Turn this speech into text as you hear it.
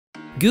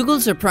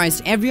Google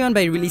surprised everyone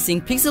by releasing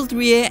Pixel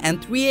 3a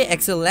and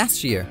 3a XL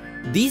last year.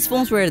 These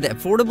phones were the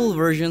affordable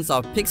versions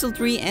of Pixel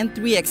 3 and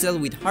 3 XL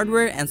with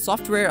hardware and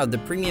software of the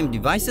premium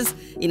devices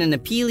in an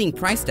appealing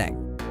price tag.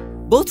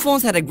 Both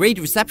phones had a great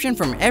reception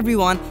from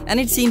everyone, and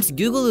it seems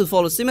Google will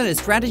follow similar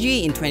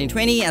strategy in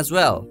 2020 as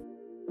well.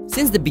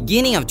 Since the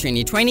beginning of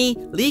 2020,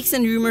 leaks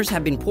and rumors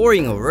have been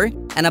pouring over,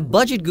 and a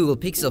budget Google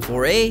Pixel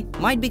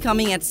 4a might be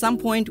coming at some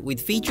point with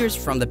features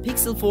from the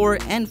Pixel 4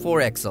 and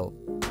 4 XL.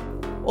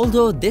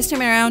 Although this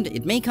time around,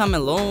 it may come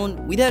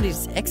alone without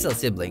its XL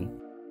sibling.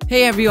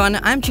 Hey everyone,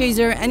 I'm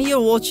Chaser and you're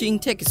watching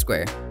Tech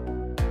Square.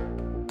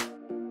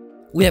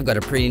 We have got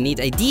a pretty neat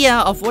idea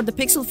of what the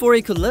Pixel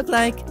 4a could look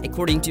like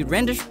according to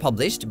renders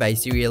published by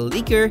serial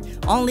leaker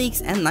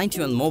OnLeaks and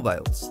 91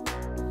 Mobiles.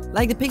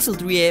 Like the Pixel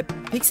 3a,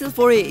 Pixel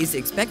 4a is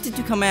expected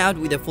to come out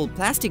with a full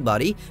plastic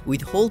body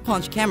with hole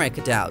punch camera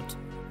cutout.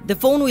 The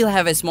phone will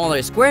have a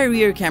smaller square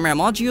rear camera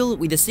module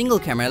with a single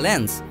camera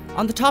lens.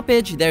 On the top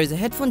edge, there is a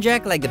headphone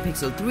jack like the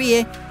Pixel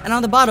 3a, and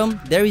on the bottom,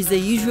 there is the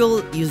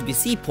usual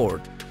USB-C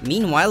port.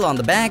 Meanwhile, on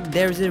the back,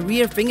 there is a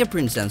rear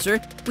fingerprint sensor,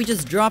 which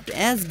is dropped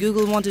as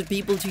Google wanted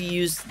people to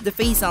use the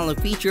face unlock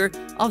feature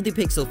of the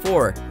Pixel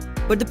 4.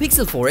 But the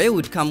Pixel 4a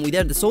would come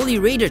without the solely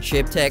radar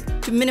chip tech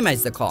to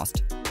minimize the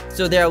cost.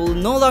 So there will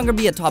no longer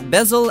be a top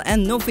bezel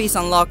and no face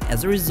unlock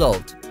as a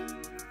result.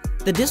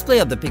 The display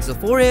of the Pixel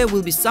 4a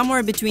will be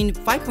somewhere between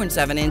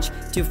 5.7-inch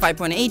to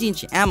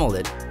 5.8-inch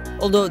AMOLED.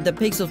 Although the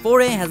Pixel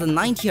 4a has a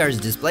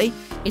 90Hz display,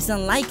 it's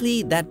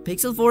unlikely that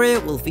Pixel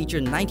 4a will feature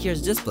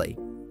 90Hz display.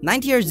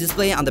 90Hz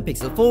display on the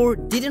Pixel 4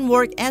 didn't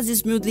work as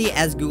smoothly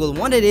as Google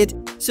wanted it,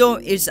 so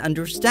it's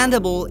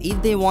understandable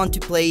if they want to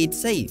play it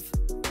safe.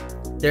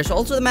 There's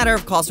also the matter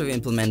of cost of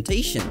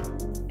implementation.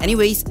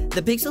 Anyways,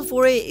 the Pixel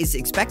 4a is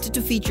expected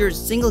to feature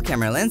single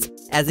camera lens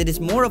as it is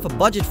more of a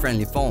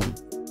budget-friendly phone.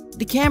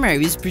 The camera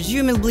is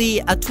presumably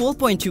a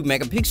 12.2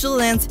 megapixel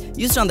lens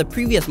used on the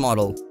previous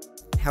model.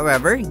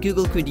 However,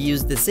 Google could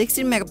use the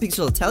 16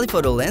 megapixel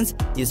telephoto lens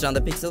used on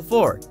the Pixel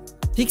 4.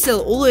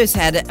 Pixel always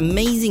had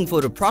amazing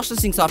photo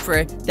processing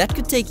software that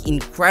could take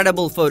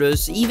incredible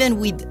photos even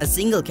with a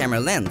single camera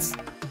lens.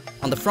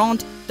 On the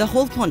front, the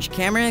hole punch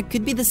camera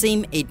could be the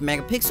same 8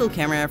 megapixel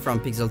camera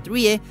from Pixel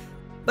 3a,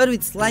 but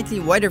with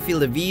slightly wider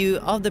field of view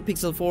of the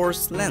Pixel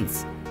 4's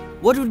lens.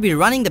 What would be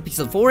running the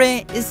Pixel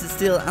 4a is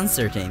still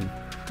uncertain,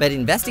 but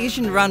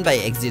investigation run by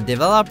XD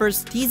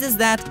developers teases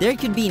that there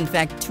could be in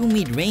fact two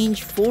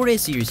mid-range 4a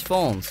series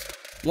phones.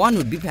 One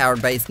would be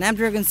powered by a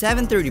Snapdragon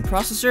 730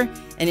 processor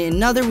and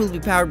another will be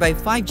powered by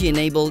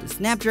 5G-enabled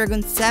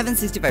Snapdragon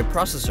 765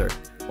 processor.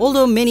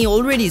 Although many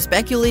already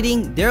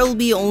speculating there will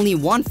be only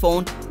one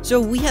phone, so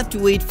we have to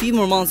wait few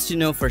more months to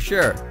know for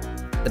sure.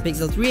 The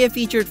Pixel 3a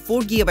featured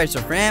 4GB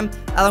of RAM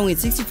along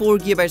with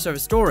 64GB of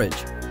storage.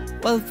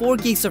 While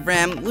 4GB of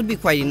RAM would be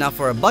quite enough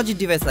for a budget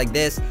device like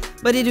this,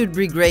 but it would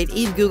be great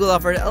if Google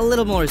offered a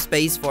little more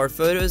space for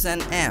photos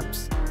and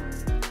apps.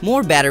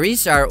 More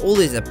batteries are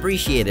always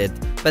appreciated,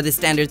 but the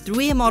standard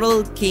 3a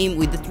model came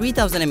with the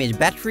 3000 mAh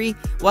battery,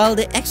 while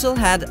the XL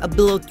had a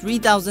below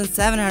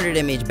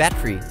 3700 mAh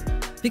battery.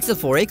 Pixel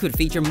 4a could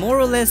feature more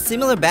or less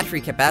similar battery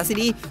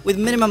capacity with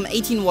minimum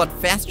 18W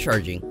fast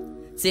charging.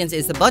 Since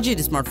it's a budget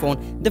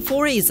smartphone, the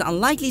 4a is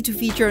unlikely to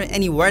feature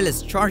any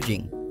wireless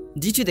charging.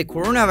 Due to the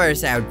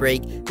coronavirus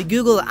outbreak, the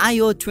Google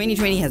I/O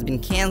 2020 has been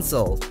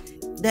cancelled.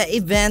 The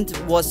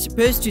event was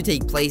supposed to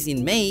take place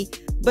in May,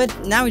 but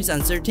now it's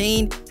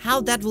uncertain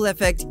how that will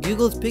affect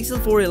Google's Pixel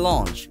 4a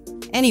launch.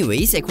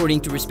 Anyways,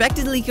 according to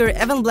respected leaker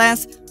Evan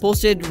Blass,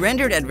 posted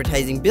rendered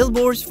advertising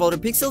billboards for the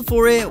Pixel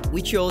 4a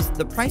which shows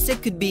the price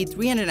tag could be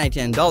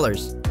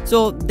 $399.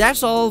 So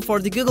that's all for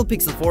the Google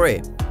Pixel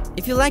 4a.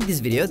 If you like this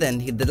video, then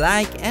hit the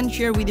like and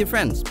share with your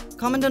friends.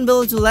 Comment down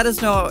below to let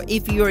us know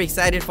if you are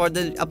excited for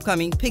the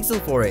upcoming Pixel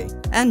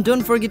 4a. And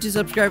don't forget to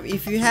subscribe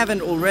if you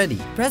haven't already.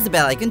 Press the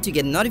bell icon to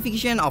get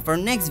notification of our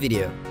next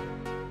video.